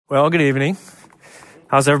Well, good evening.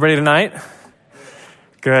 How's everybody tonight?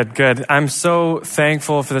 Good. I'm so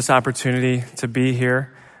thankful for this opportunity to be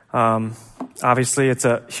here. Obviously, it's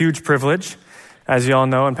a huge privilege. As you all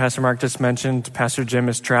know, and Pastor Mark just mentioned, Pastor Jim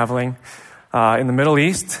is traveling in the Middle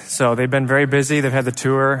East. So they've been very busy. They've had the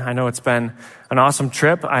tour. I know it's been an awesome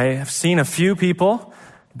trip. I have seen a few people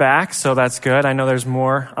back, so that's good. I know there's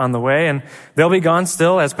more on the way. And they'll be gone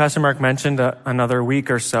still, as Pastor Mark mentioned, another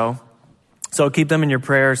week or so. So keep them in your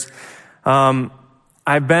prayers.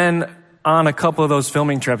 I've been on a couple of those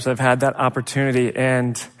filming trips. I've had that opportunity,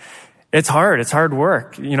 and it's hard. It's hard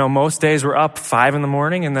work. You know, most days we're up 5 a.m,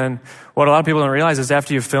 and then what a lot of people don't realize is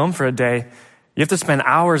after you film for a day, you have to spend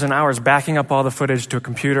hours and hours backing up all the footage to a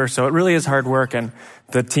computer. So it really is hard work, and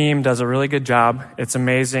the team does a really good job. It's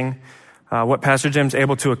amazing what Pastor Jim's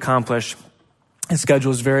able to accomplish. His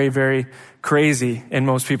schedule is very, very crazy in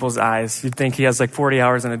most people's eyes. You'd think he has like 40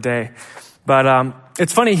 hours in a day. But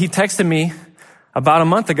it's funny, he texted me about a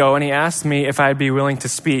month ago, and he asked me if I'd be willing to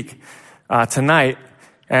speak tonight.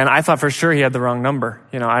 And I thought for sure he had the wrong number.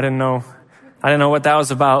 You know, I didn't know what that was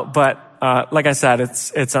about. But like I said,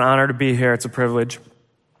 it's an honor to be here. It's a privilege.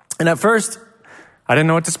 And at first, I didn't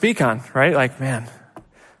know what to speak on, right? Like, man,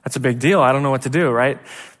 that's a big deal. I don't know what to do, right?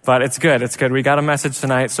 But it's good. It's good. We got a message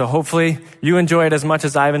tonight. So hopefully you enjoy it as much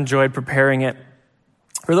as I've enjoyed preparing it.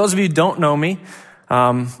 For those of you who don't know me,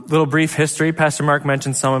 little brief history. Pastor Mark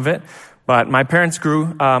mentioned some of it. But my parents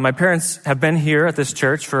have been here at this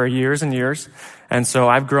church for years and years. And so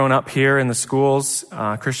I've grown up here in the schools,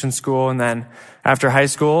 Christian school. And then after high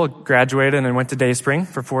school, graduated and went to Dayspring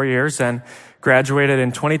for 4 years and graduated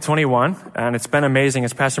in 2021. And it's been amazing.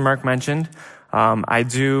 As Pastor Mark mentioned, I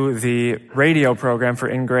do the radio program for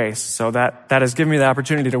In Grace. So that has given me the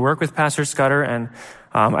opportunity to work with Pastor Scudder. And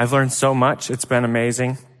I've learned so much. It's been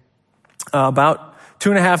amazing. About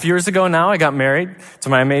 2.5 years ago now, I got married to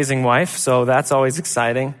my amazing wife, so that's always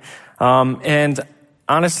exciting. And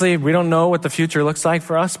honestly, we don't know what the future looks like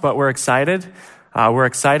for us, but we're excited. We're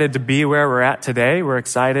excited to be where we're at today. We're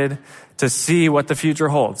excited to see what the future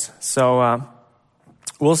holds. So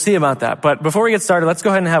we'll see about that. But before we get started, let's go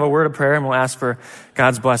ahead and have a word of prayer, and we'll ask for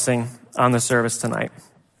God's blessing on the service tonight.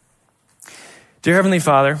 Dear Heavenly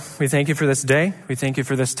Father, we thank you for this day. We thank you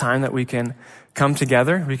for this time that we can come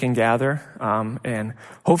together, we can gather, and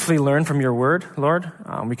hopefully learn from your word, Lord.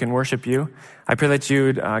 We can worship you. I pray that you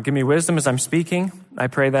would give me wisdom as I'm speaking. I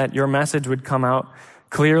pray that your message would come out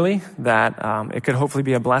clearly, that it could hopefully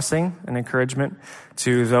be a blessing and encouragement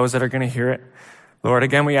to those that are going to hear it. Lord,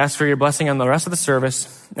 again, we ask for your blessing on the rest of the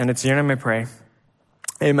service, and it's in your name I pray.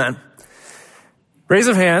 Amen. Raise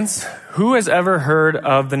of hands, who has ever heard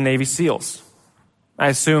of the Navy SEALs? I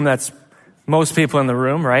assume that's most people in the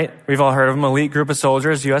room, right? We've all heard of them, elite group of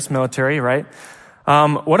soldiers, U.S. military, right?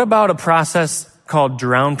 What about a process called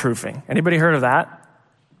drown proofing? Anybody heard of that?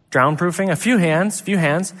 Drown proofing? A few hands.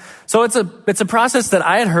 So it's a process that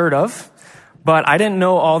I had heard of, but I didn't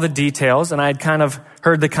know all the details, and I had kind of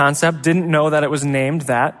heard the concept, didn't know that it was named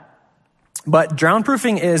that. But drown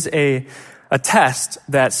proofing is a test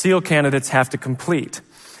that SEAL candidates have to complete.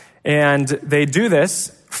 And they do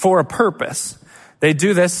this for a purpose. They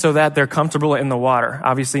do this so that they're comfortable in the water.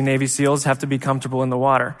 Obviously, Navy SEALs have to be comfortable in the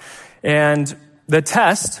water. And the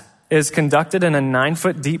test is conducted in a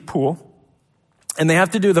 9-foot deep pool. And they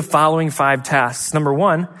have to do the following 5 tasks. Number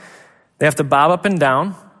 1, they have to bob up and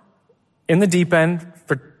down in the deep end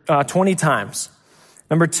for 20 times.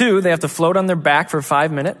 Number 2, they have to float on their back for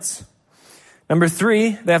 5 minutes. Number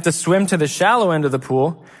 3, they have to swim to the shallow end of the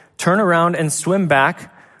pool, turn around and swim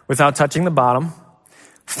back without touching the bottom.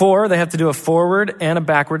 4, they have to do a forward and a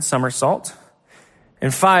backward somersault.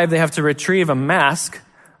 And 5, they have to retrieve a mask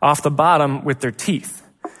off the bottom with their teeth.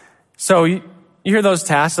 So you hear those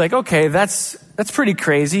tasks like, okay, that's pretty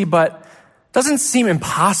crazy, but doesn't seem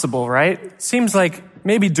impossible, right? Seems like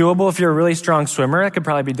maybe doable if you're a really strong swimmer. That could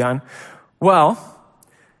probably be done. Well,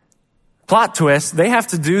 plot twist, they have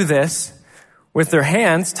to do this with their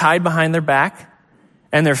hands tied behind their back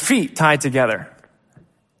and their feet tied together.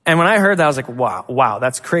 And when I heard that, I was like, wow,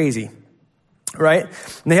 that's crazy, right?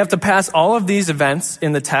 And they have to pass all of these events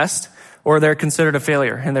in the test, or they're considered a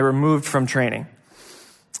failure, and they're removed from training.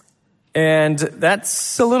 And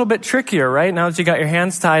that's a little bit trickier, right? Now that you got your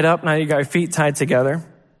hands tied up, now you got your feet tied together.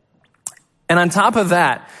 And on top of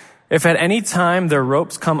that, if at any time their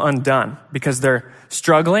ropes come undone because they're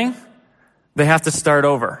struggling, they have to start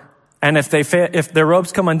over. And if their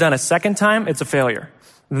ropes come undone a second time, it's a failure.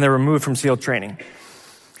 Then they're removed from SEAL training.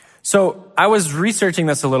 So I was researching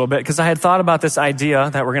this a little bit because I had thought about this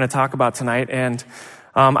idea that we're going to talk about tonight, and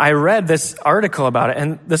I read this article about it,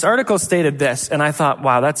 and this article stated this, and I thought,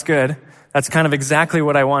 wow, that's good. that's kind of exactly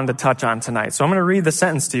what I wanted to touch on tonight. So I'm going to read the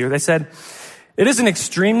sentence to you. They said, "It is an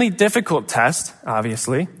extremely difficult test,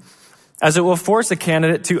 obviously, as it will force a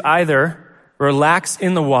candidate to either relax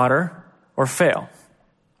in the water or fail."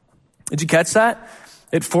 Did you catch that?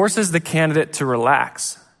 It forces the candidate to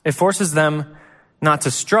relax. It forces them not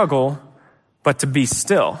to struggle, but to be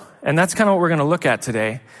still. And that's kind of what we're going to look at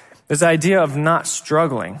today, this idea of not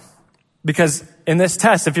struggling. Because in this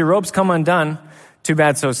test, if your ropes come undone, too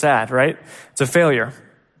bad, so sad, right? It's a failure.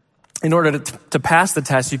 In order to pass the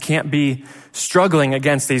test, you can't be struggling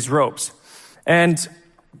against these ropes. And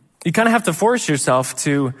you kind of have to force yourself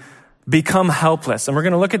to become helpless. And we're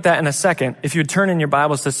going to look at that in a second. If you turn in your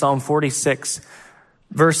Bibles to Psalm 46,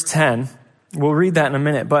 verse 10, we'll read that in a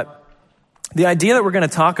minute. But the idea that we're going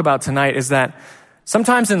to talk about tonight is that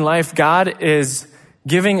sometimes in life, God is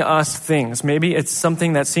giving us things. Maybe it's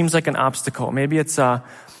something that seems like an obstacle. Maybe it's a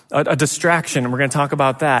distraction, and we're going to talk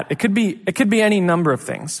about that. It could be any number of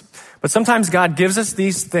things. But sometimes God gives us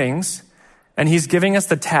these things, and he's giving us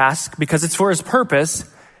the task because it's for his purpose,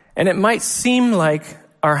 and it might seem like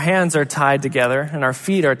our hands are tied together and our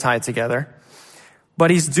feet are tied together,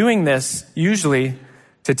 but he's doing this usually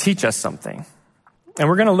to teach us something. And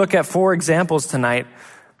we're going to look at 4 examples tonight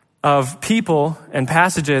of people and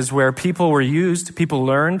passages where people were used, people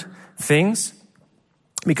learned things,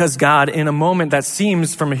 because God, in a moment that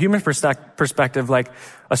seems from a human perspective like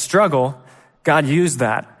a struggle, God used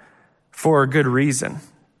that for a good reason.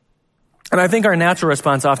 And I think our natural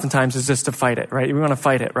response oftentimes is just to fight it, right? We want to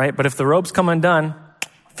fight it, right? But if the ropes come undone,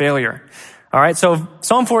 failure. All right, so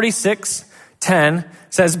Psalm 46:10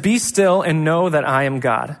 says, "Be still and know that I am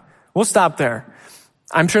God." We'll stop there.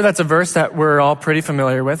 I'm sure that's a verse that we're all pretty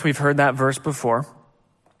familiar with. We've heard that verse before.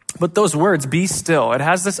 But those words, be still, it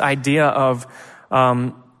has this idea of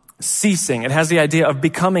ceasing. It has the idea of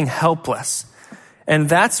becoming helpless. And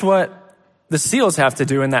that's what the SEALs have to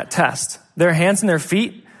do in that test. Their hands and their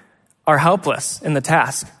feet are helpless in the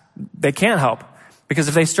task. They can't help because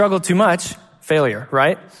if they struggle too much, failure,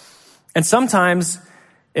 right? And sometimes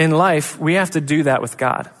in life, we have to do that with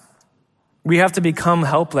God. We have to become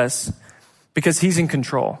helpless because he's in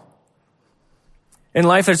control. In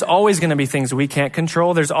life, there's always going to be things we can't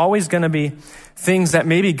control. There's always going to be things that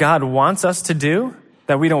maybe God wants us to do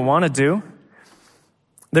that we don't want to do.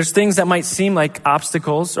 There's things that might seem like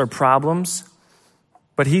obstacles or problems,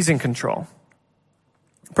 but he's in control.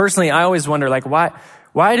 Personally, I always wonder, like,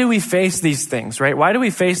 why do we face these things, right? Why do we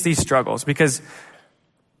face these struggles? Because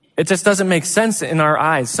it just doesn't make sense in our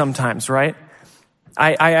eyes sometimes, right?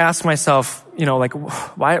 I ask myself, like,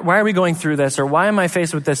 why are we going through this? Or why am I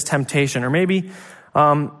faced with this temptation? Or maybe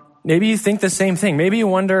you think the same thing. Maybe you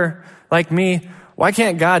wonder, like me, why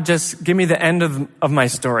can't God just give me the end of my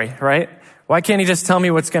story, right? Why can't he just tell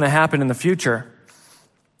me what's going to happen in the future?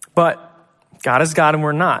 But God is God and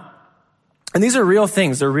we're not. And these are real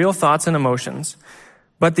things. They're real thoughts and emotions.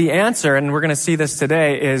 But the answer, and we're going to see this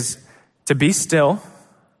today, is to be still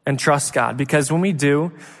and trust God. Because when we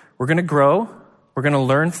do, we're going to grow. We're going to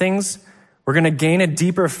learn things. We're going to gain a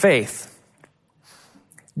deeper faith.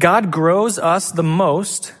 God grows us the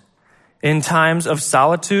most in times of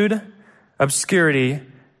solitude, obscurity,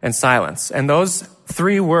 and silence. And those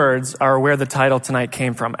 3 words are where the title tonight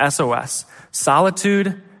came from, SOS.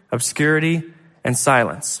 Solitude, obscurity, and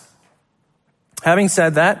silence. Having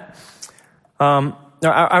said that,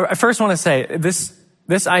 I first want to say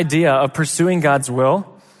this idea of pursuing God's will,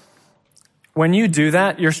 when you do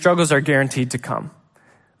that, your struggles are guaranteed to come,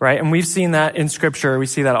 right? And we've seen that in Scripture. We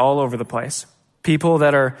see that all over the place. People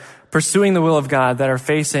that are pursuing the will of God, that are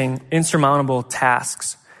facing insurmountable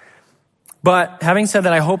tasks. But having said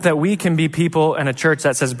that, I hope that we can be people in a church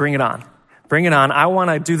that says, bring it on. Bring it on. I want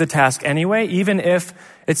to do the task anyway, even if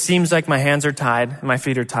it seems like my hands are tied and my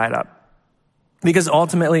feet are tied up. Because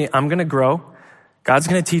ultimately, I'm going to grow. God's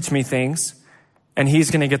going to teach me things, and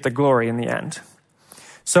he's going to get the glory in the end.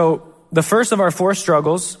 So, the first of our 4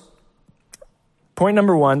 struggles, point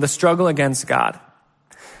number 1, the struggle against God.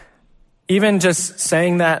 Even just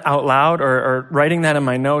saying that out loud or writing that in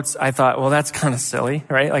my notes, I thought, well, that's kind of silly,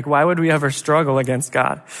 right? Like, why would we ever struggle against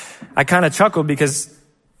God? I kind of chuckled because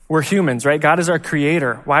we're humans, right? God is our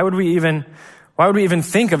creator. Why would we even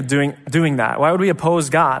think of doing that? Why would we oppose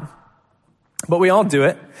God? But we all do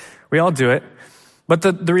it. We all do it. But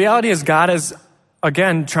the reality is God is,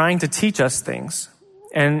 again, trying to teach us things.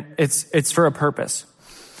 And it's for a purpose.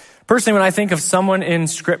 Personally, when I think of someone in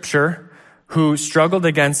Scripture who struggled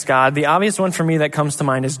against God, the obvious one for me that comes to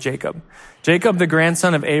mind is Jacob. Jacob, the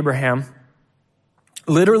grandson of Abraham,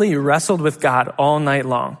 literally wrestled with God all night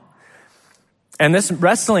long. And this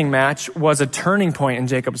wrestling match was a turning point in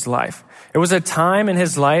Jacob's life. It was a time in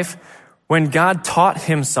his life when God taught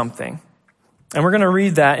him something. And we're going to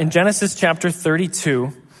read that in Genesis chapter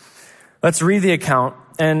 32. Let's read the account,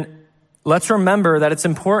 and let's remember that it's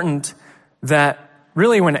important that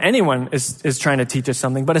really when anyone is trying to teach us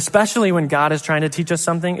something, but especially when God is trying to teach us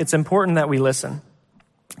something, it's important that we listen.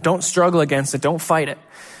 Don't struggle against it. Don't fight it.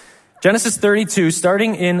 Genesis 32,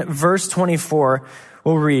 starting in verse 24,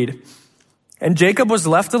 we'll read. And Jacob was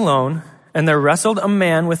left alone, and there wrestled a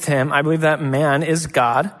man with him. I believe that man is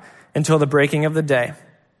God, until the breaking of the day.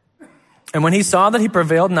 And when he saw that he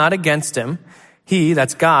prevailed not against him, he,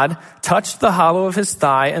 that's God, touched the hollow of his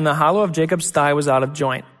thigh, and the hollow of Jacob's thigh was out of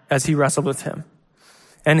joint, as he wrestled with him.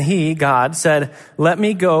 And he, God, said, let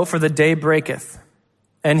me go, for the day breaketh.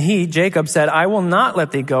 And he, Jacob, said, I will not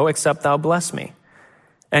let thee go, except thou bless me.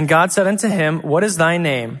 And God said unto him, what is thy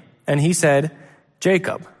name? And he said,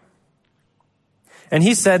 Jacob. And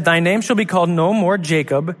he said, thy name shall be called no more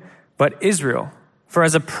Jacob, but Israel. For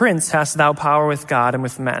as a prince hast thou power with God and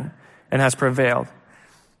with men, and hast prevailed.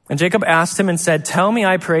 And Jacob asked him and said, tell me,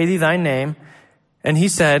 I pray thee, thy name. And he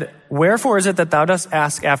said, wherefore is it that thou dost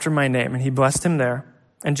ask after my name? And he blessed him there.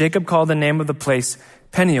 And Jacob called the name of the place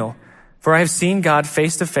Peniel, for I have seen God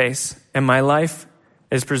face to face, and my life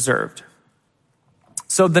is preserved.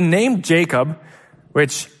 So the name Jacob,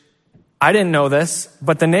 which I didn't know this,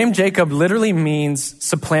 but the name Jacob literally means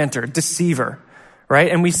supplanter, deceiver, right?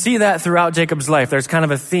 And we see that throughout Jacob's life. There's kind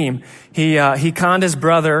of a theme. He conned his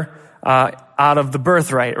brother out of the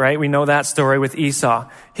birthright, right? We know that story with Esau.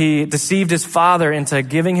 He deceived his father into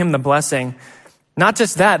giving him the blessing. Not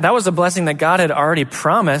just that was a blessing that God had already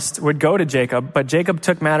promised would go to Jacob, but Jacob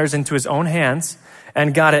took matters into his own hands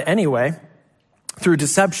and got it anyway through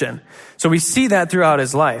deception. So we see that throughout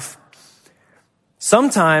his life.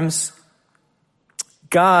 Sometimes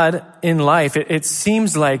God in life, it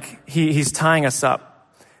seems like he's tying us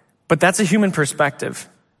up, but that's a human perspective.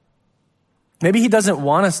 Maybe he doesn't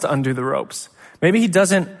want us to undo the ropes. Maybe he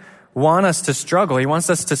doesn't want us to struggle. He wants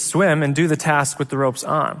us to swim and do the task with the ropes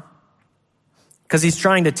on, because he's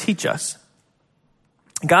trying to teach us.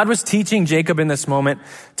 God was teaching Jacob in this moment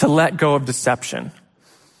to let go of deception.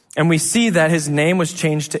 And we see that his name was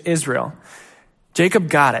changed to Israel. Jacob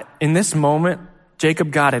got it. In this moment,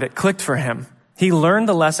 Jacob got it. It clicked for him. He learned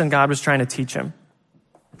the lesson God was trying to teach him.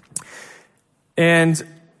 And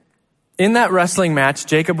in that wrestling match,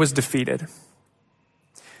 Jacob was defeated.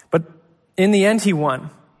 But in the end, he won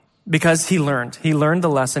because he learned. He learned the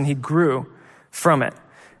lesson. He grew from it.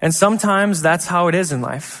 And sometimes that's how it is in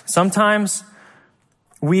life. Sometimes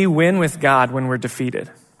we win with God when we're defeated,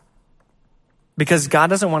 because God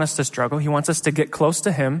doesn't want us to struggle. He wants us to get close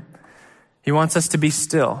to him. He wants us to be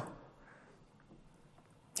still.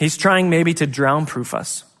 He's trying maybe to drown-proof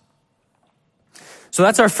us. So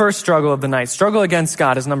that's our first struggle of the night. Struggle against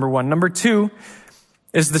God is number one. Number two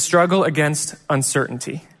is the struggle against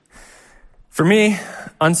uncertainty. For me,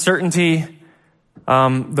 uncertainty,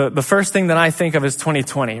 the first thing that I think of is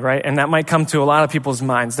 2020, right? And that might come to a lot of people's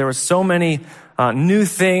minds. There were so many new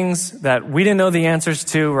things that we didn't know the answers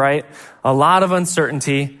to, right? A lot of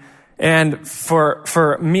uncertainty. And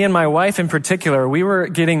for me and my wife in particular, we were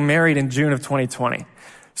getting married in June of 2020.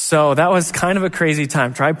 So that was kind of a crazy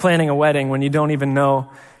time. Try planning a wedding when you don't even know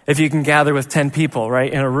if you can gather with 10 people,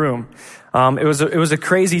 right, in a room. It was a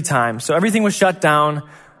crazy time. So everything was shut down.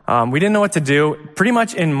 We didn't know what to do. Pretty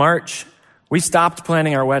much in March, we stopped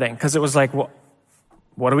planning our wedding because it was like, well,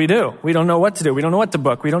 what do? We don't know what to do. We don't know what to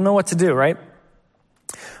book. We don't know what to do, right?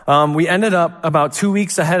 We ended up about 2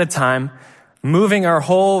 weeks ahead of time moving our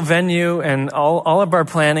whole venue and all of our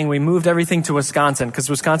planning. We moved everything to Wisconsin because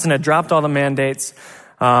Wisconsin had dropped all the mandates.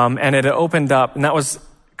 And it opened up, and that was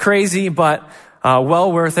crazy, but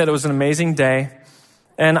well worth it. It was an amazing day.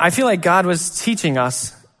 And I feel like God was teaching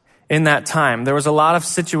us in that time. There was a lot of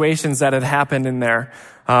situations that had happened in there.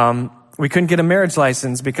 We couldn't get a marriage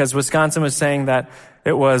license because Wisconsin was saying that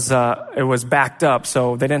it was backed up,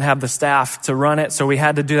 so they didn't have the staff to run it. So we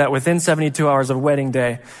had to do that within 72 hours of wedding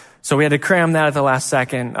day. So we had to cram that at the last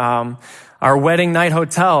second. Our wedding night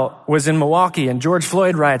hotel was in Milwaukee, and George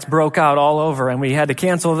Floyd riots broke out all over, and we had to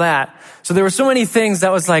cancel that. So there were so many things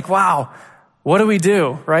that was like, wow, what do we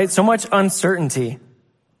do, right? So much uncertainty.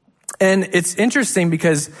 And it's interesting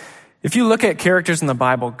because if you look at characters in the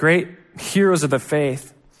Bible, great heroes of the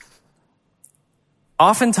faith,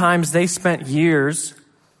 oftentimes they spent years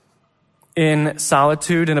in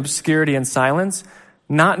solitude and obscurity and silence,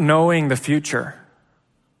 not knowing the future.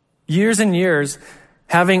 Years and years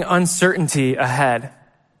having uncertainty ahead,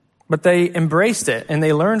 but they embraced it and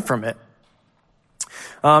they learned from it.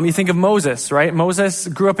 You think of Moses, right? Moses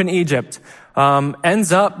grew up in Egypt,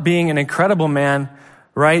 ends up being an incredible man,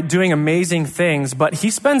 right, doing amazing things, but he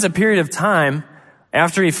spends a period of time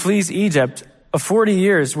after he flees Egypt of 40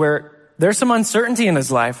 years where there's some uncertainty in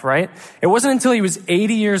his life, right? It wasn't until he was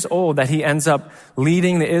 80 years old that he ends up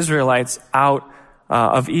leading the Israelites out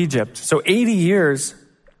of Egypt. So 80 years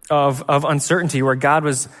of uncertainty where God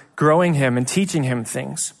was growing him and teaching him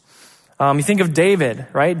things. You think of David,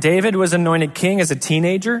 right? David was anointed king as a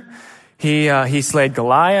teenager. He slayed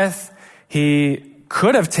Goliath. He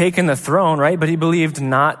could have taken the throne, right? But he believed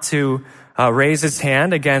not to raise his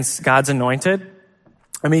hand against God's anointed.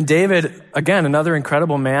 I mean, David, again, another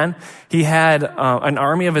incredible man. He had an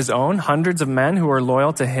army of his own, hundreds of men who were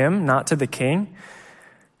loyal to him, not to the king.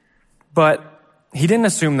 But he didn't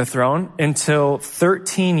assume the throne until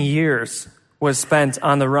 13 years was spent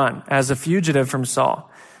on the run as a fugitive from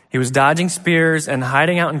Saul. He was dodging spears and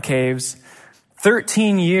hiding out in caves.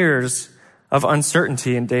 13 years of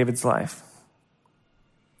uncertainty in David's life.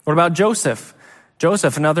 What about Joseph?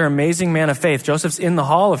 Joseph, another amazing man of faith. Joseph's in the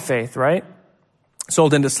hall of faith, right?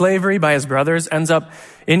 Sold into slavery by his brothers, ends up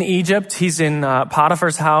in Egypt. He's in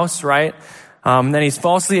Potiphar's house, right? Then he's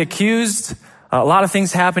falsely accused. A lot of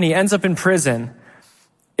things happen. He ends up in prison.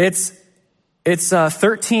 It's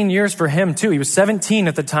 13 years for him too. He was 17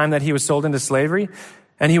 at the time that he was sold into slavery,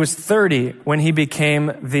 and he was 30 when he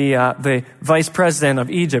became the vice president of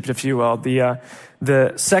Egypt, if you will,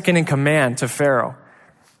 the second in command to Pharaoh.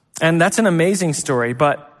 And that's an amazing story,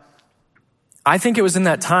 but I think it was in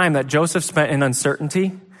that time that Joseph spent in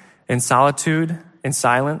uncertainty, in solitude, in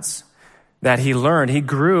silence, that he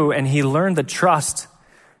grew, and he learned the trust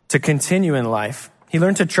to continue in life. He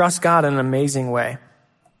learned to trust God in an amazing way.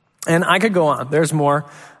 And I could go on. There's more.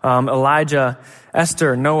 Elijah,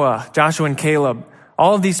 Esther, Noah, Joshua and Caleb,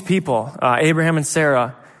 all of these people, Abraham and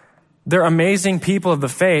Sarah, they're amazing people of the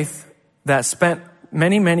faith that spent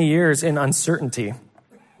many, many years in uncertainty.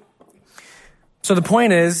 So the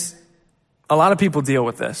point is, a lot of people deal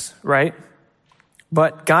with this, right?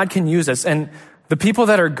 But God can use us. And the people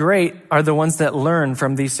that are great are the ones that learn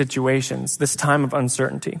from these situations, this time of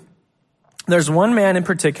uncertainty. There's one man in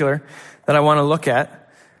particular that I want to look at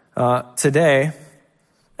today,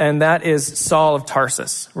 and that is Saul of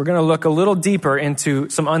Tarsus. We're going to look a little deeper into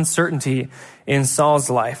some uncertainty in Saul's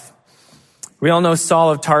life. We all know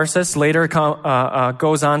Saul of Tarsus later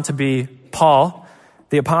goes on to be Paul,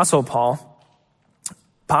 the Apostle Paul,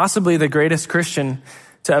 possibly the greatest Christian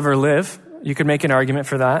to ever live. You could make an argument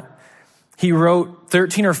for that. He wrote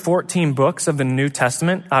 13 or 14 books of the New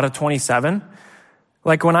Testament out of 27.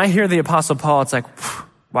 Like when I hear the Apostle Paul, it's like,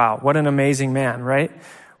 wow, what an amazing man, right?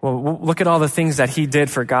 Well, look at all the things that he did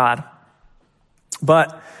for God.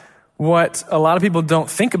 But what a lot of people don't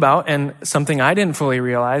think about, and something I didn't fully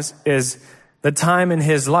realize, is the time in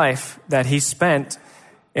his life that he spent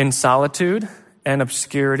in solitude and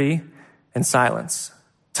obscurity and silence.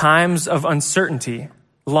 Times of uncertainty,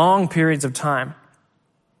 long periods of time.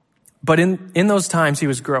 But in those times, he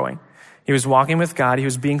was growing. He was walking with God. He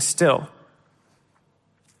was being still.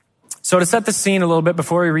 So to set the scene a little bit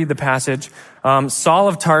before we read the passage, Saul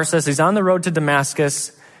of Tarsus, he's on the road to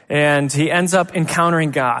Damascus, and he ends up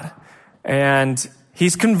encountering God. And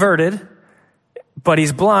he's converted, but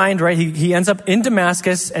he's blind, right? He ends up in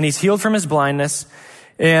Damascus, and he's healed from his blindness.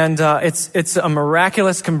 And it's a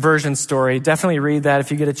miraculous conversion story. Definitely read that if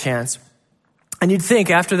you get a chance. And you'd think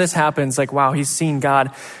after this happens, like, wow, he's seen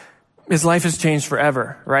God. His life has changed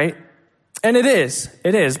forever, right? And it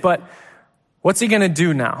is. But what's he going to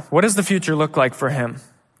do now? What does the future look like for him?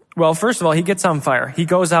 Well, first of all, he gets on fire. He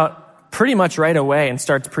goes out pretty much right away and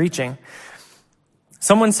starts preaching.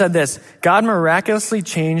 Someone said this: God miraculously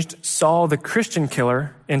changed Saul, the Christian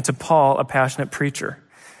killer, into Paul, a passionate preacher.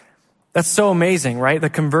 That's so amazing, right? The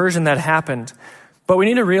conversion that happened. But we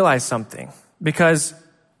need to realize something, because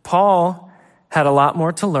Paul had a lot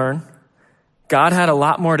more to learn. God had a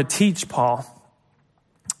lot more to teach Paul.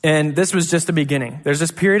 And this was just the beginning. There's this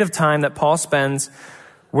period of time that Paul spends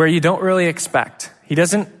where you don't really expect. He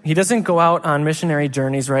doesn't go out on missionary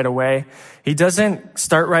journeys right away. He doesn't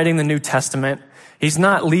start writing the New Testament. He's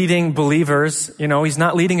not leading believers, he's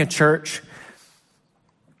not leading a church.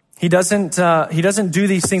 He doesn't do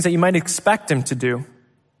these things that you might expect him to do.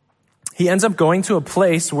 He ends up going to a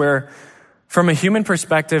place where, from a human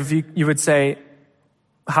perspective, you would say,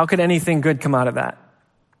 how could anything good come out of that?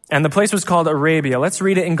 And the place was called Arabia. Let's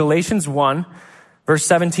read it in Galatians 1, verse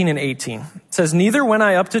 17 and 18. It says, "Neither went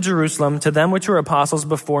I up to Jerusalem to them which were apostles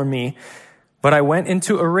before me, but I went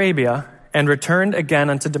into Arabia and returned again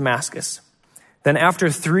unto Damascus. Then after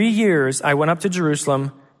 3 years I went up to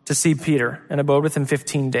Jerusalem to see Peter and abode with him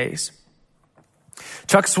 15 days.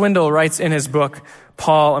 Chuck Swindoll writes in his book,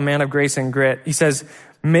 Paul, a Man of Grace and Grit, he says,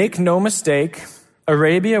 "Make no mistake,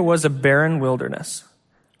 Arabia was a barren wilderness.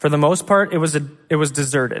 For the most part, it was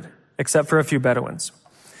deserted, except for a few Bedouins.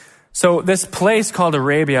 So this place called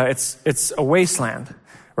Arabia, it's a wasteland,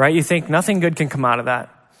 right? You think nothing good can come out of that.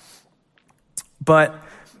 But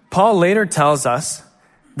Paul later tells us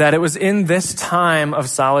that it was in this time of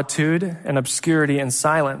solitude and obscurity and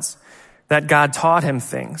silence that God taught him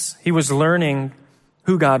things. He was learning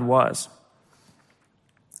who God was.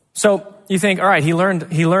 So you think, all right, he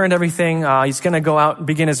learned everything. He's going to go out and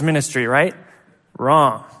begin his ministry, right?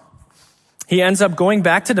 Wrong. He ends up going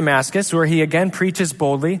back to Damascus, where he again preaches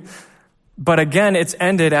boldly. But again, it's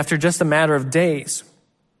ended after just a matter of days.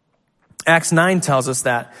 Acts 9 tells us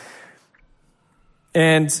that.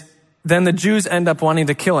 And then the Jews end up wanting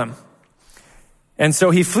to kill him. And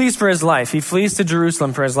so he flees for his life. He flees to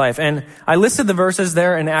Jerusalem for his life. And I listed the verses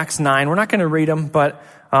there in Acts 9. We're not going to read them, but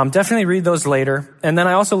definitely read those later. And then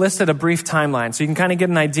I also listed a brief timeline, so you can kind of get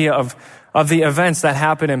an idea of the events that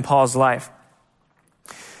happened in Paul's life.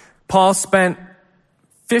 Paul spent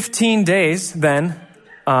 15 days then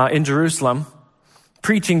in Jerusalem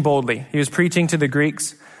preaching boldly. He was preaching to the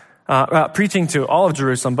Greeks, preaching to all of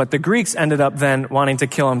Jerusalem, but the Greeks ended up then wanting to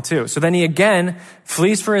kill him too. So then he again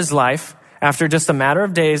flees for his life after just a matter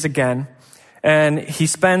of days again, and he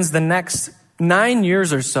spends the next 9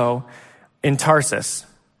 years or so in Tarsus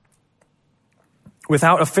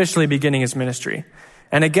without officially beginning his ministry.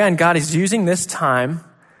 And again, God is using this time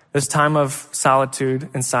of solitude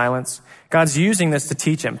and silence, God's using this to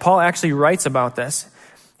teach him. Paul actually writes about this.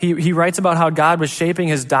 He writes about how God was shaping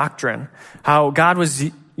his doctrine, how God was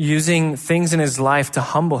using things in his life to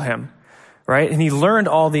humble him, right? And he learned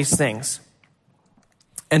all these things.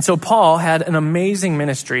 And so Paul had an amazing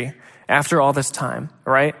ministry after all this time,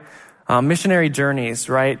 right? Missionary journeys,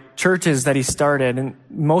 right? Churches that he started, and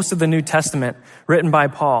most of the New Testament written by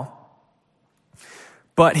Paul.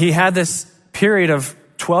 But he had this period of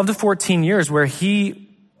 12 to 14 years where he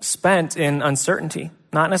spent in uncertainty,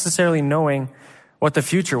 not necessarily knowing what the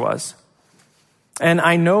future was. And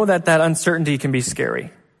I know that uncertainty can be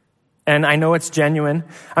scary. And I know it's genuine.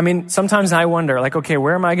 I mean, sometimes I wonder, like, okay,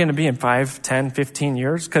 where am I going to be in 5, 10, 15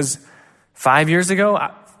 years? Because 5 years ago,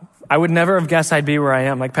 I would never have guessed I'd be where I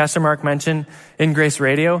am. Like Pastor Mark mentioned in Grace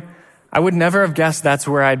Radio, I would never have guessed that's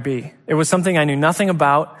where I'd be. It was something I knew nothing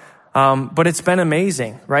about, but it's been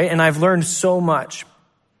amazing, right? And I've learned so much.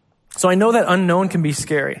 So I know that unknown can be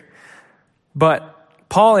scary. But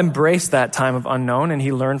Paul embraced that time of unknown, and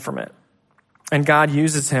he learned from it. And God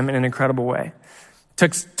uses him in an incredible way.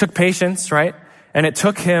 Took patience, right? And it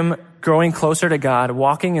took him growing closer to God,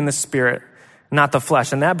 walking in the Spirit, not the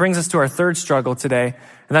flesh. And that brings us to our third struggle today,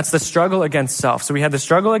 and that's the struggle against self. So we had the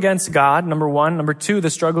struggle against God, number 1. Number 2, the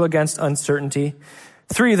struggle against uncertainty.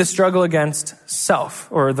 3, the struggle against self,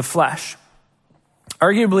 or the flesh.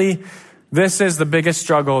 Arguably, this is the biggest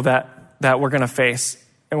struggle that we're going to face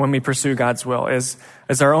when we pursue God's will, is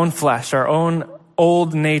our own flesh, our own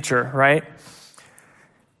old nature, right?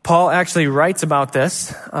 Paul actually writes about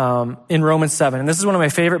this in Romans 7. And this is one of my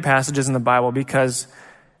favorite passages in the Bible because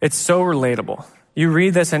it's so relatable. You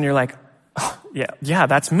read this and you're like, oh, yeah,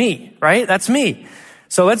 that's me, right? That's me.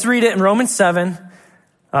 So let's read it in Romans 7,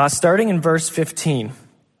 starting in verse 15.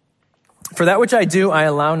 For that which I do, I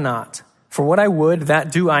allow not. For what I would,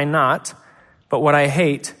 that do I not. But what I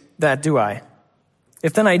hate, that do I.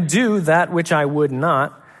 If then I do that which I would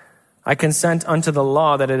not, I consent unto the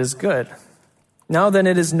law that it is good. Now then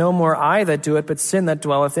it is no more I that do it, but sin that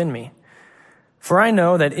dwelleth in me. For I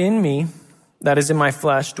know that in me, that is in my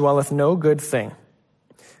flesh, dwelleth no good thing.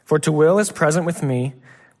 For to will is present with me,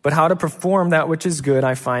 but how to perform that which is good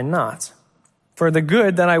I find not. For the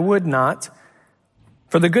good that I would,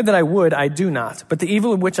 I do not, but the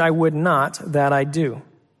evil which I would not, that I do.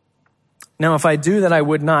 Now if I do that I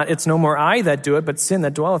would not, it's no more I that do it, but sin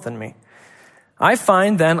that dwelleth in me. I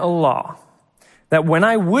find then a law, that when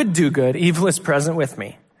I would do good, evil is present with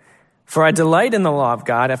me. For I delight in the law of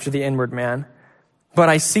God after the inward man, but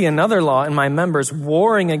I see another law in my members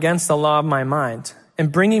warring against the law of my mind,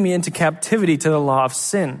 and bringing me into captivity to the law of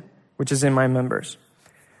sin, which is in my members.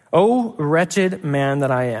 O wretched man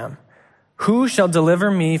that I am, who shall deliver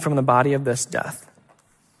me from the body of this death?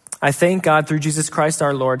 I thank God through Jesus Christ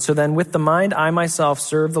our Lord. So then with the mind I myself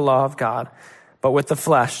serve the law of God, but with the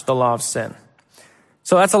flesh the law of sin.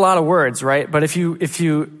 So that's a lot of words, right? But if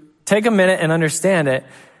you take a minute and understand it,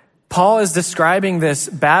 Paul is describing this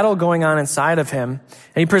battle going on inside of him,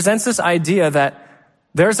 and he presents this idea that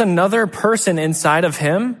there's another person inside of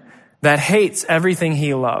him that hates everything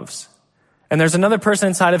he loves. And there's another person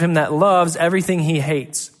inside of him that loves everything he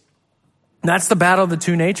hates. And that's the battle of the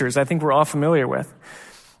two natures I think we're all familiar with.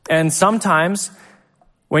 And sometimes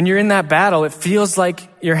When you're in that battle, it feels like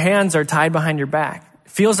your hands are tied behind your back.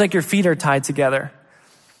 It feels like your feet are tied together.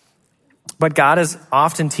 But God is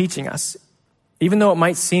often teaching us, even though it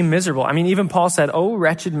might seem miserable. I mean, even Paul said, "Oh,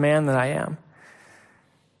 wretched man that I am."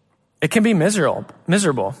 It can be miserable,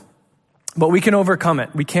 but we can overcome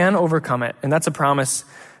it. We can overcome it, and that's a promise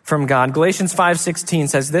from God. Galatians 5:16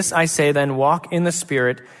 says, "This I say then, walk in the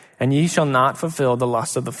Spirit, and ye shall not fulfill the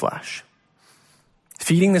lust of the flesh."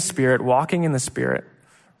 Feeding the Spirit, walking in the Spirit,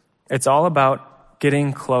 it's all about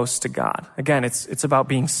getting close to God. Again, it's about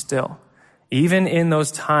being still, even in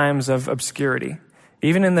those times of obscurity,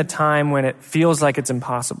 even in the time when it feels like it's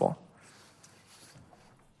impossible.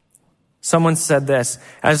 Someone said this,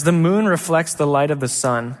 "As the moon reflects the light of the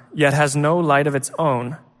sun, yet has no light of its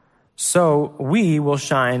own, so we will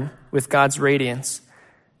shine with God's radiance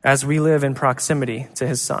as we live in proximity to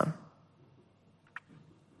his Son."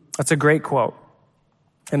 That's a great quote.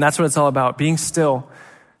 And that's what it's all about, being still,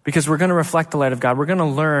 because we're going to reflect the light of God. We're going to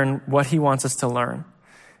learn what he wants us to learn,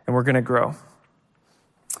 and we're going to grow.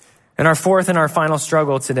 And our fourth and our final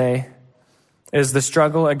struggle today is the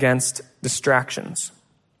struggle against distractions.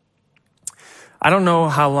 I don't know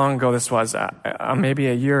how long ago this was, maybe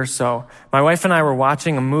a year or so. My wife and I were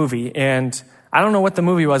watching a movie, and I don't know what the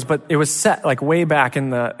movie was, but it was set like way back in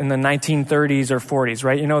the 1930s or 40s,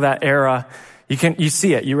 right? You know that era. You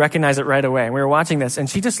see it, you recognize it right away. And we were watching this, and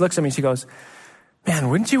she just looks at me and she goes, "Man,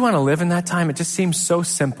 wouldn't you want to live in that time? It just seems so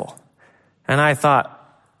simple." And I thought,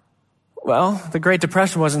 well, the Great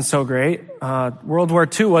Depression wasn't so great. World War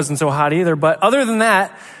II wasn't so hot either. But other than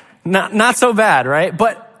that, not so bad, right?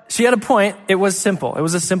 But she had a point. It was simple. It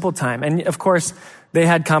was a simple time. And of course, they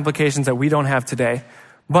had complications that we don't have today.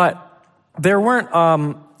 But there weren't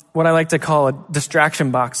what I like to call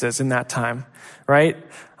distraction boxes in that time, right?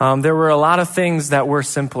 There were a lot of things that were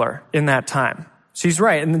simpler in that time. She's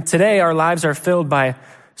right. And today, our lives are filled by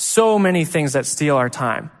so many things that steal our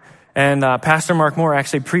time. And Pastor Mark Moore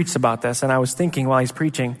actually preached about this. And I was thinking while he's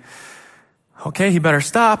preaching, okay, he better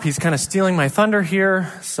stop. He's kind of stealing my thunder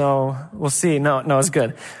here. So we'll see. No, it's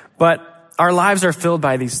good. But our lives are filled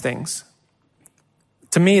by these things.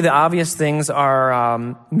 To me, the obvious things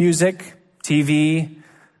are music, TV,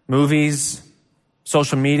 movies,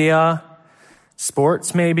 social media,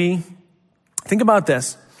 sports maybe. Think about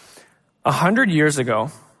this. 100 years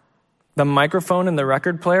ago, the microphone and the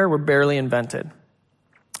record player were barely invented.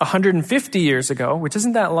 150 years ago, which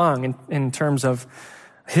isn't that long in terms of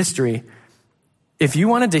history, if you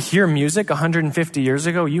wanted to hear music 150 years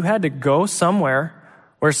ago, you had to go somewhere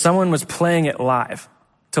where someone was playing it live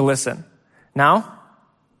to listen. Now,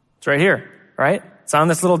 it's right here, right? It's on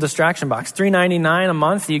this little distraction box. $3.99 a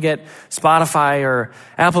month, you get Spotify or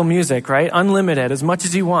Apple Music, right? Unlimited, as much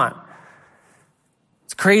as you want.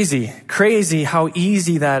 It's crazy how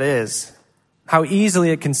easy that is, how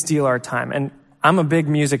easily it can steal our time. And I'm a big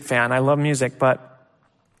music fan. I love music, but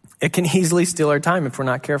it can easily steal our time if we're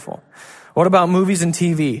not careful. What about movies and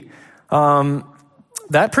TV?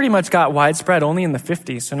 That pretty much got widespread only in the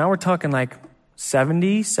 50s. So now we're talking like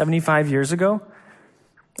 70, 75 years ago.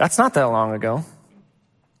 That's not that long ago.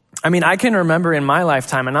 I mean, I can remember in my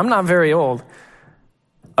lifetime, and I'm not very old,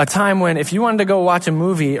 a time when if you wanted to go watch a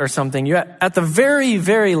movie or something, you had, at the very,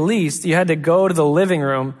 very least, you had to go to the living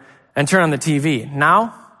room and turn on the TV.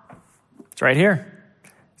 Now, it's right here.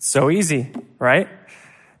 It's so easy, right?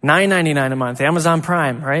 $9.99 a month, Amazon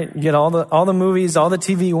Prime, right? You get all the movies, all the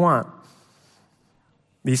TV you want.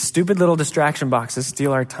 These stupid little distraction boxes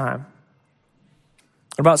steal our time.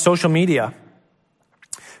 What about social media?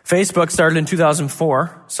 Facebook started in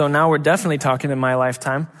 2004, so now we're definitely talking in my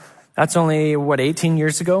lifetime. That's only, 18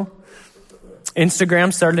 years ago?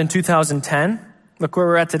 Instagram started in 2010. Look where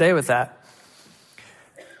we're at today with that.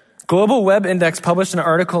 Global Web Index published an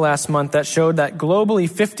article last month that showed that globally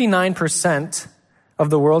 59% of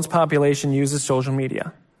the world's population uses social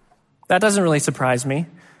media. That doesn't really surprise me.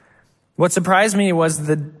 What surprised me was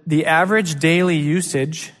the average daily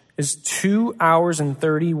usage is 2 hours and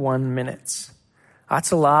 31 minutes.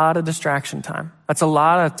 That's a lot of distraction time. That's a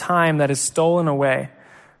lot of time that is stolen away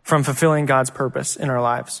from fulfilling God's purpose in our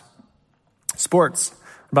lives. Sports.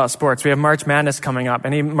 About sports. We have March Madness coming up.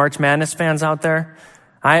 Any March Madness fans out there?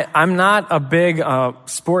 I'm not a big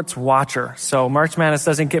sports watcher, so March Madness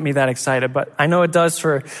doesn't get me that excited, but I know it does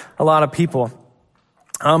for a lot of people.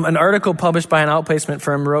 An article published by an outplacement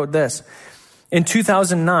firm wrote this. In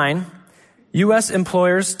 2009, U.S.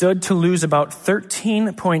 employers stood to lose about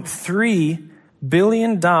 $13.3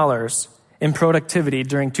 billion in productivity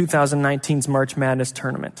during 2019's March Madness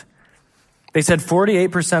tournament. They said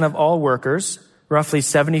 48% of all workers, roughly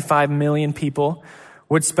 75 million people,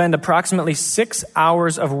 would spend approximately 6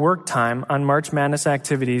 hours of work time on March Madness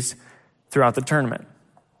activities throughout the tournament.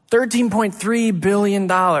 $13.3 billion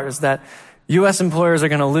that U.S. employers are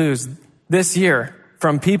going to lose this year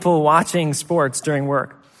from people watching sports during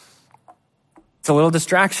work. It's a little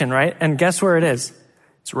distraction, right? And guess where it is?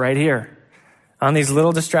 It's right here on these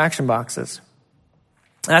little distraction boxes.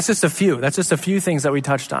 That's just a few. That's just a few things that we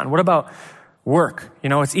touched on. What about work?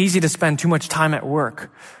 It's easy to spend too much time at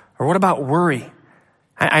work. Or what about worry?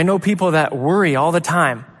 I know people that worry all the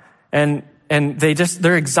time and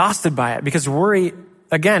they're exhausted by it because worry,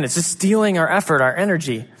 again, it's just stealing our effort, our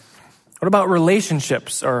energy. What about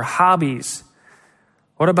relationships or hobbies?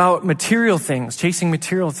 What about material things, chasing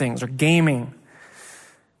material things or gaming?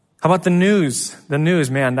 How about the news? The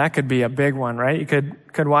news, man, that could be a big one, right? You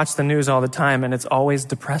could watch the news all the time and it's always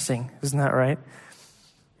depressing. Isn't that right?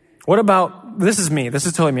 What about, this is me. This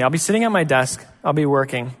is totally me. I'll be sitting at my desk. I'll be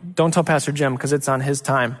working. Don't tell Pastor Jim because it's on his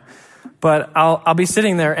time. But I'll be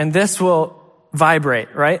sitting there and this will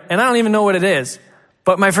vibrate, right? And I don't even know what it is.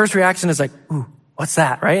 But my first reaction is like, ooh, what's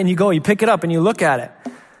that, right? And you pick it up and you look at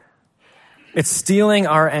it. It's stealing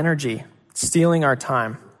our energy, stealing our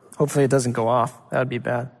time. Hopefully it doesn't go off. That would be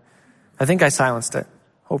bad. I think I silenced it,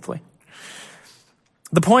 hopefully.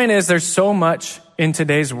 The point is there's so much in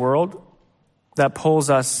today's world that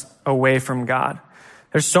pulls us away from God.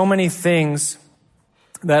 There's so many things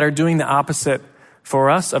that are doing the opposite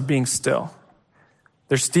for us of being still.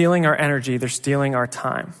 They're stealing our energy. They're stealing our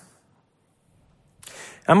time.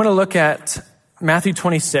 I'm going to look at Matthew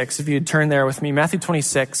 26, if you'd turn there with me. Matthew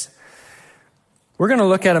 26. We're going to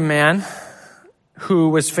look at a man who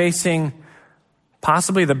was facing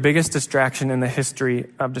possibly the biggest distraction in the history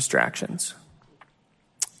of distractions.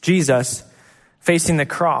 Jesus facing the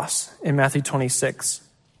cross in Matthew 26.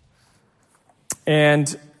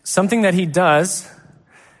 And something that he does,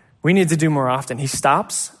 we need to do more often. He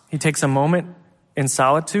stops. He takes a moment in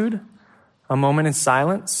solitude, a moment in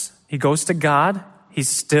silence. He goes to God. He's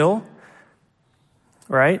still,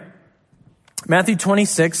 right? Matthew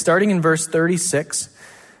 26, starting in verse 36,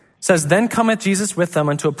 says, Then cometh Jesus with them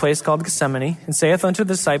unto a place called Gethsemane, and saith unto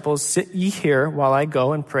the disciples, Sit ye here while I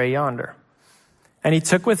go and pray yonder. And he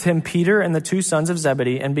took with him Peter and the 2 sons of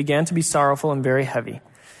Zebedee, and began to be sorrowful and very heavy.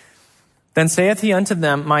 Then saith he unto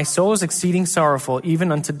them, My soul is exceeding sorrowful,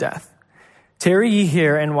 even unto death. Tarry ye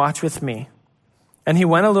here and watch with me. And he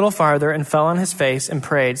went a little farther and fell on his face and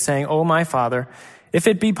prayed, saying, O my Father, if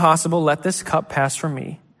it be possible, let this cup pass from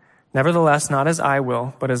me. Nevertheless, not as I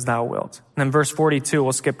will, but as thou wilt. And then verse 42,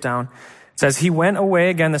 we'll skip down. It says, He went away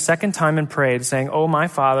again the second time and prayed, saying, O my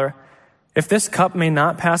Father, if this cup may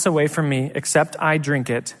not pass away from me, except I drink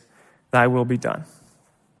it, thy will be done.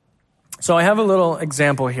 So I have a little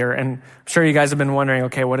example here, and I'm sure you guys have been wondering,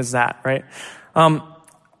 okay, what is that, right?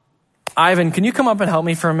 Ivan, can you come up and help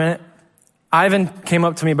me for a minute? Ivan came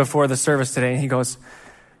up to me before the service today, and he goes,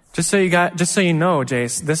 just so you know,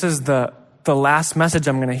 Jace, this is the last message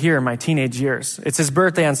I'm going to hear in my teenage years. It's his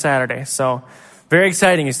birthday on Saturday, so very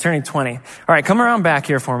exciting. He's turning 20. All right, come around back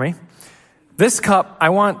here for me. This cup, I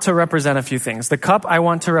want to represent a few things. The cup, I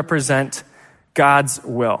want to represent God's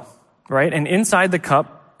will, right? And inside the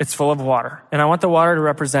cup, it's full of water. And I want the water to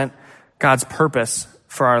represent God's purpose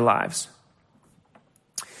for our lives.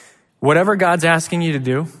 Whatever God's asking you to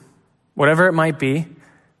do, whatever it might be,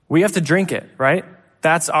 we have to drink it, right?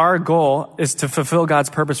 That's our goal, is to fulfill God's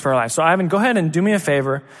purpose for our lives. So Ivan, go ahead and do me a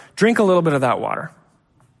favor. Drink a little bit of that water.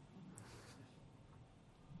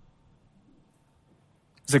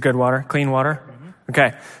 Is it good water? Clean water?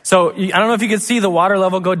 Okay. So I don't know if you could see the water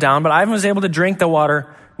level go down, but Ivan was able to drink the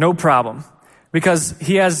water no problem because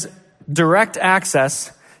he has direct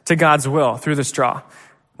access to God's will through the straw.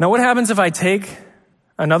 Now, what happens if I take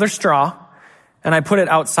another straw and I put it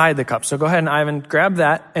outside the cup? So go ahead and Ivan, grab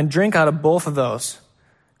that and drink out of both of those.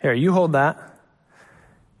 Here, you hold that.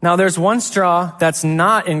 Now, there's one straw that's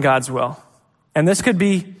not in God's will. And it could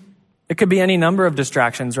be any number of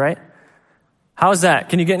distractions, right? How's that?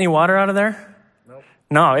 Can you get any water out of there? Nope.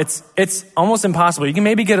 No, it's almost impossible. You can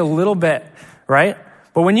maybe get a little bit, right?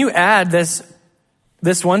 But when you add this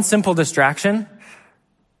one simple distraction,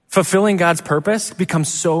 fulfilling God's purpose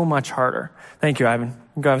becomes so much harder. Thank you, Ivan.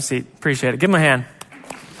 Go have a seat. Appreciate it. Give him a hand.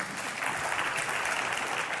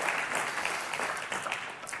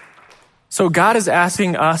 So God is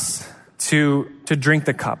asking us to drink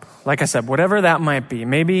the cup. Like I said, whatever that might be.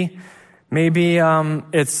 Maybe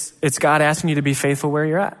it's God asking you to be faithful where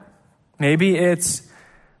you're at. Maybe it's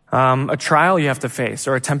a trial you have to face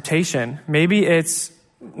or a temptation. Maybe it's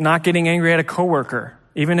not getting angry at a coworker,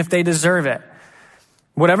 even if they deserve it.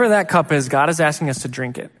 Whatever that cup is, God is asking us to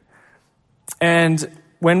drink it. And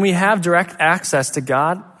when we have direct access to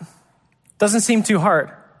God, it doesn't seem too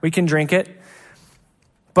hard. We can drink it.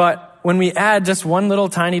 But when we add just one little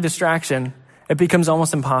tiny distraction, it becomes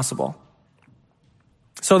almost impossible.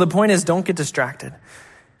 So the point is, don't get distracted.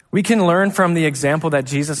 We can learn from the example that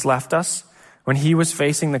Jesus left us when he was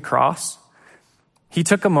facing the cross. He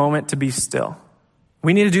took a moment to be still.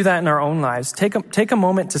 We need to do that in our own lives. Take a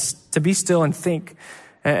moment to be still and think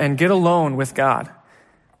and get alone with God.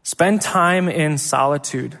 Spend time in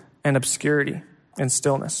solitude and obscurity and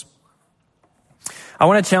stillness. I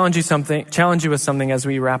want to challenge you with something as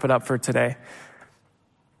we wrap it up for today.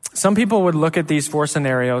 Some people would look at these 4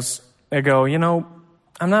 scenarios and go,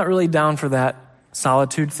 I'm not really down for that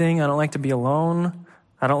solitude thing. I don't like to be alone.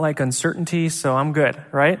 I don't like uncertainty, so I'm good,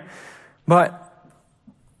 right? But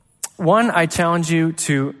one, I challenge you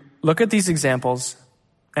to look at these examples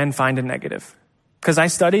and find a negative. Because I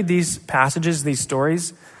studied these passages, these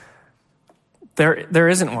stories. There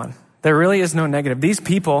isn't one. There really is no negative. These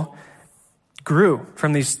people grew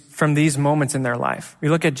from these moments in their life. You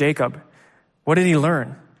look at Jacob. What did he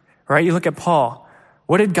learn? Right? You look at Paul.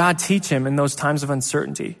 What did God teach him in those times of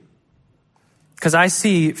uncertainty? Because I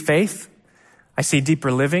see faith. I see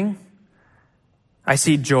deeper living. I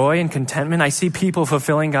see joy and contentment. I see people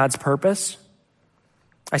fulfilling God's purpose.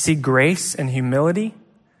 I see grace and humility.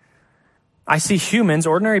 I see humans,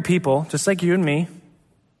 ordinary people, just like you and me,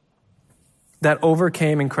 that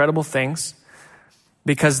overcame incredible things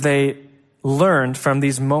because they learned from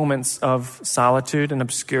these moments of solitude and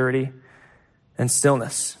obscurity and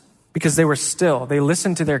stillness. Because they were still. They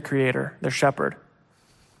listened to their Creator, their shepherd.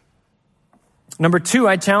 Number 2,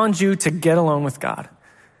 I challenge you to get alone with God.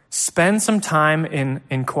 Spend some time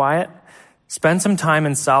in quiet. Spend some time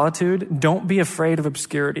in solitude. Don't be afraid of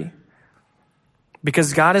obscurity.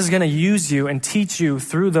 Because God is going to use you and teach you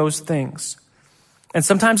through those things. And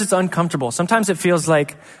sometimes it's uncomfortable. Sometimes it feels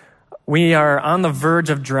like we are on the verge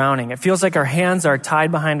of drowning. It feels like our hands are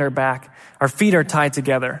tied behind our back. Our feet are tied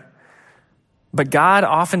together. But God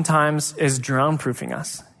oftentimes is drown-proofing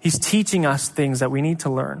us. He's teaching us things that we need to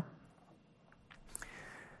learn.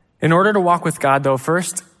 In order to walk with God, though,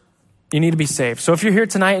 first, you need to be saved. So if you're here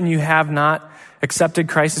tonight and you have not accepted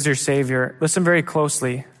Christ as your Savior, listen very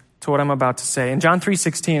closely to what I'm about to say. In John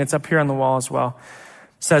 3:16, it's up here on the wall as well,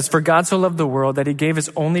 it says, "For God so loved the world that he gave his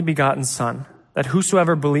only begotten Son, that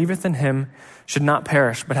whosoever believeth in him should not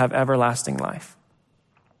perish, but have everlasting life."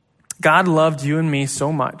 God loved you and me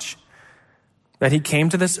so much that he came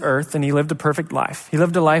to this earth and he lived a perfect life. He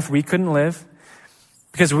lived a life we couldn't live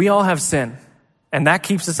because we all have sin, and that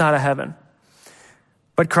keeps us out of heaven.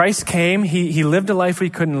 But Christ came, he lived a life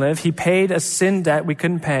we couldn't live. He paid a sin debt we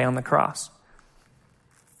couldn't pay on the cross.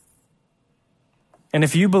 And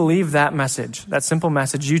if you believe that message, that simple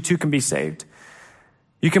message, you too can be saved.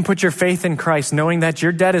 You can put your faith in Christ knowing that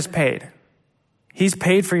your debt is paid. He's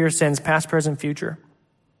paid for your sins, past, present, future.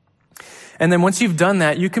 And then once you've done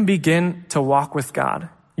that, you can begin to walk with God.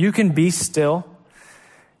 You can be still.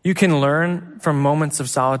 You can learn from moments of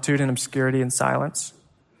solitude and obscurity and silence.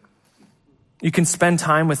 You can spend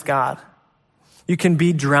time with God. You can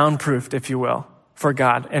be drown-proofed, if you will, for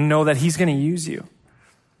God and know that he's going to use you.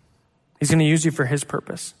 He's going to use you for his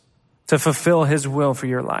purpose, to fulfill his will for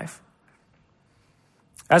your life.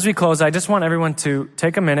 As we close, I just want everyone to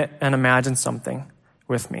take a minute and imagine something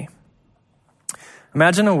with me.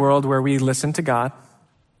 Imagine a world where we listen to God,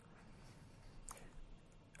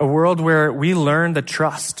 a world where we learn the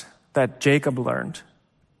trust that Jacob learned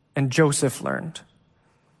and Joseph learned.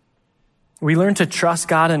 We learn to trust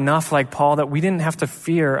God enough, like Paul, that we didn't have to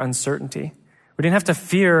fear uncertainty. We didn't have to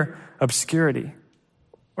fear obscurity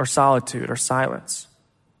or solitude or silence.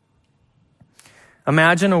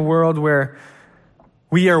 Imagine a world where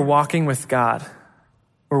we are walking with God.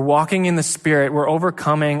 We're walking in the Spirit. We're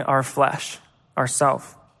overcoming our flesh,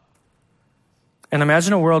 ourself. And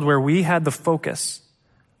imagine a world where we had the focus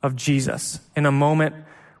of Jesus in a moment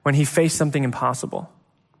when he faced something impossible.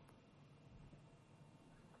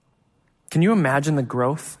 Can you imagine the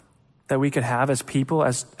growth that we could have as people,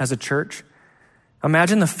 as a church?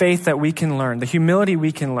 Imagine the faith that we can learn, the humility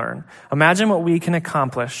we can learn. Imagine what we can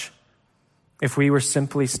accomplish if we were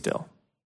simply still.